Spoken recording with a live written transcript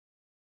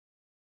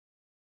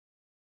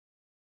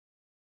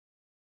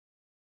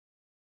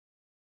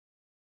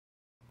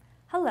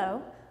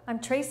Hello, I'm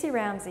Tracy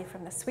Ramsey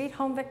from the Sweet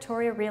Home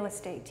Victoria real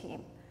estate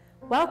team.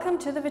 Welcome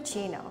to the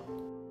Vicino.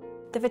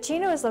 The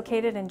Vicino is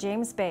located in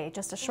James Bay,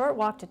 just a short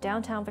walk to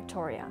downtown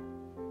Victoria.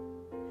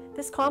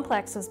 This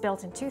complex was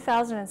built in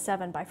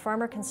 2007 by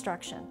Farmer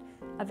Construction,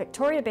 a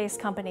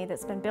Victoria-based company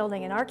that's been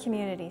building in our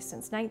community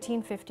since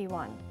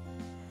 1951.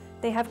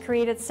 They have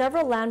created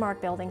several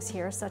landmark buildings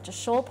here, such as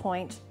Shoal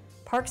Point,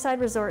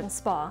 Parkside Resort and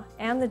Spa,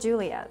 and the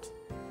Juliet.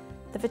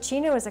 The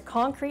Vicino is a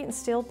concrete and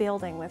steel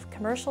building with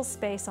commercial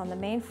space on the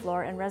main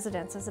floor and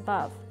residences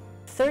above.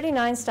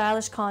 39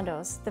 stylish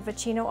condos, the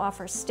Vicino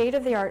offers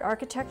state-of-the-art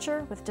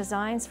architecture with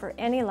designs for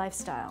any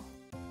lifestyle.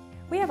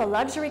 We have a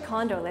luxury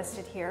condo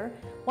listed here,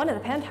 one of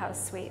the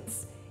penthouse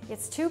suites.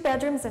 It's 2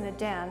 bedrooms and a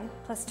den,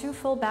 plus 2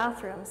 full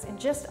bathrooms in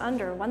just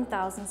under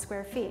 1,000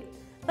 square feet.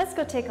 Let's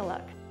go take a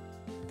look.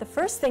 The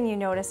first thing you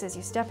notice as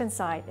you step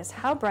inside is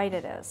how bright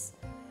it is.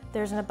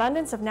 There's an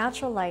abundance of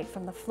natural light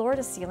from the floor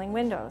to ceiling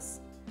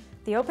windows.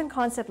 The open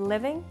concept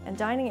living and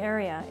dining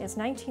area is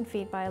 19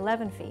 feet by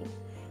 11 feet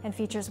and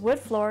features wood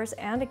floors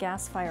and a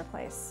gas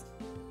fireplace.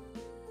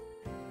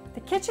 The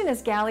kitchen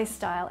is galley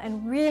style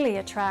and really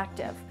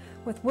attractive,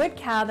 with wood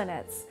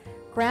cabinets,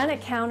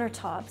 granite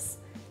countertops,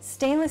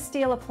 stainless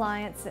steel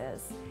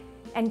appliances,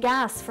 and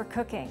gas for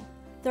cooking.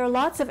 There are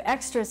lots of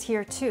extras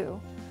here too,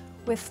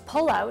 with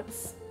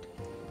pull-outs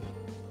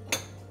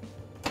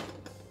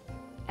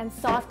and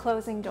soft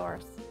closing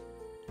doors.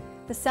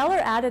 The seller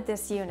added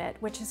this unit,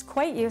 which is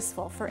quite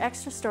useful for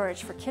extra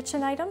storage for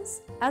kitchen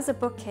items, as a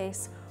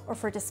bookcase, or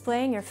for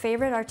displaying your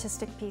favorite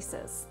artistic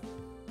pieces.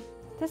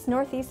 This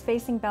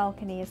northeast-facing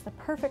balcony is the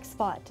perfect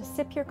spot to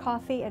sip your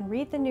coffee and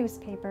read the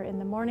newspaper in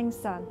the morning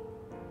sun.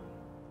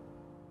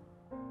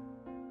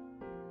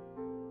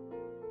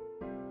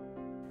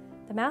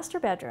 The master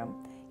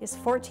bedroom is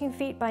 14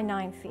 feet by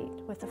 9 feet,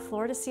 with a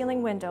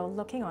floor-to-ceiling window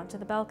looking onto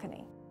the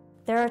balcony.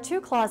 There are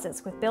 2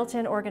 closets with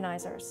built-in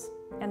organizers,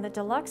 and the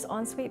deluxe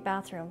ensuite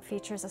bathroom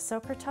features a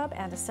soaker tub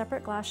and a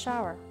separate glass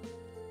shower.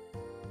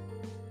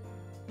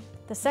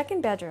 The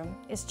second bedroom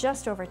is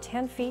just over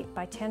 10 feet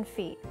by 10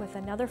 feet with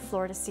another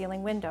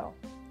floor-to-ceiling window.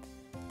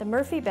 The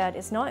Murphy bed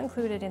is not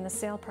included in the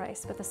sale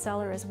price, but the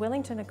seller is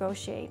willing to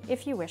negotiate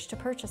if you wish to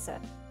purchase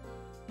it.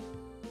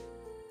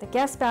 The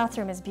guest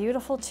bathroom is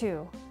beautiful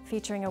too,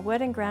 featuring a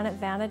wood and granite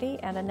vanity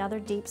and another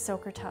deep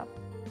soaker tub.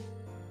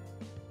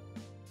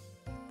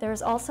 There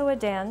is also a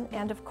den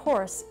and, of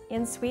course,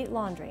 in-suite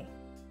laundry.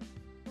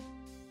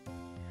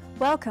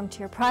 Welcome to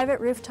your private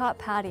rooftop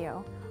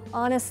patio.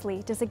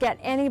 Honestly, does it get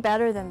any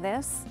better than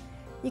this?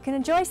 You can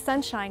enjoy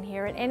sunshine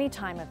here at any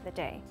time of the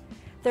day.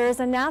 There is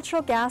a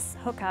natural gas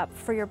hookup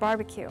for your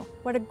barbecue.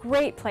 What a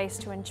great place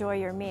to enjoy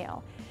your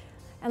meal.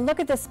 And look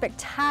at this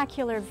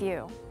spectacular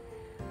view.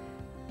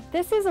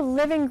 This is a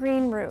living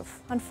green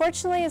roof.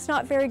 Unfortunately, it's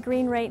not very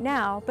green right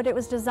now, but it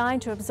was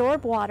designed to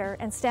absorb water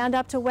and stand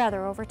up to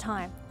weather over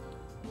time.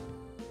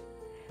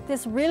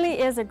 This really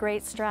is a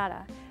great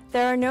strata.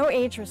 There are no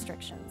age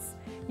restrictions.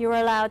 You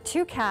are allowed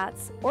 2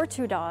 cats or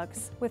 2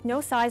 dogs with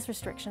no size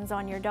restrictions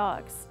on your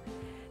dogs.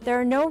 There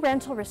are no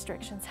rental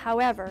restrictions.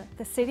 However,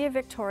 the City of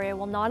Victoria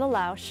will not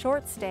allow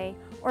short stay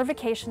or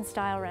vacation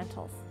style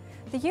rentals.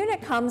 The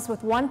unit comes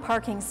with 1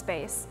 parking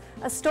space,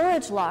 a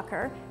storage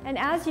locker, and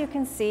as you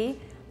can see,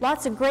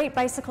 lots of great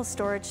bicycle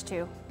storage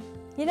too.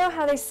 You know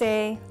how they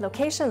say,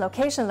 location,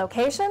 location,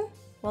 location?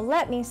 Well,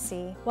 let me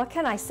see. What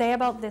can I say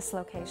about this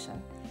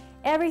location?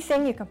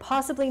 Everything you can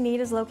possibly need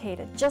is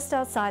located just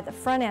outside the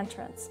front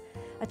entrance.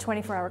 A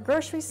 24-hour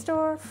grocery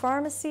store,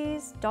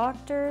 pharmacies,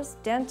 doctors,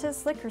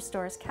 dentists, liquor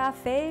stores,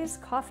 cafes,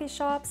 coffee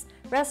shops,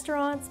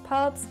 restaurants,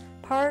 pubs,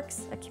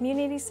 parks, a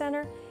community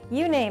center,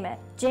 you name it.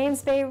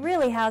 James Bay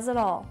really has it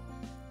all.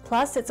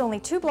 Plus, it's only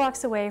 2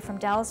 blocks away from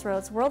Dallas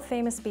Road's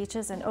world-famous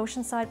beaches and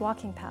oceanside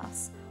walking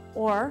paths,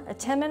 or a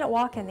 10-minute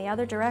walk in the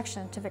other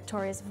direction to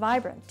Victoria's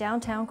vibrant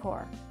downtown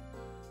core.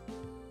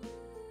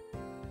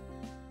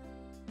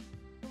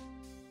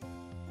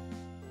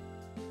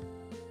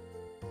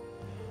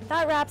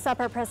 That wraps up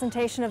our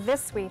presentation of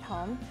this sweet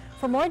home.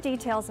 For more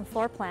details and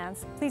floor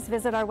plans, please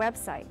visit our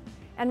website.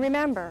 And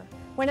remember,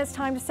 when it's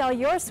time to sell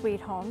your sweet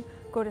home,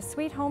 go to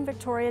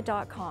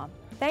sweethomevictoria.com.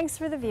 Thanks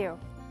for the view.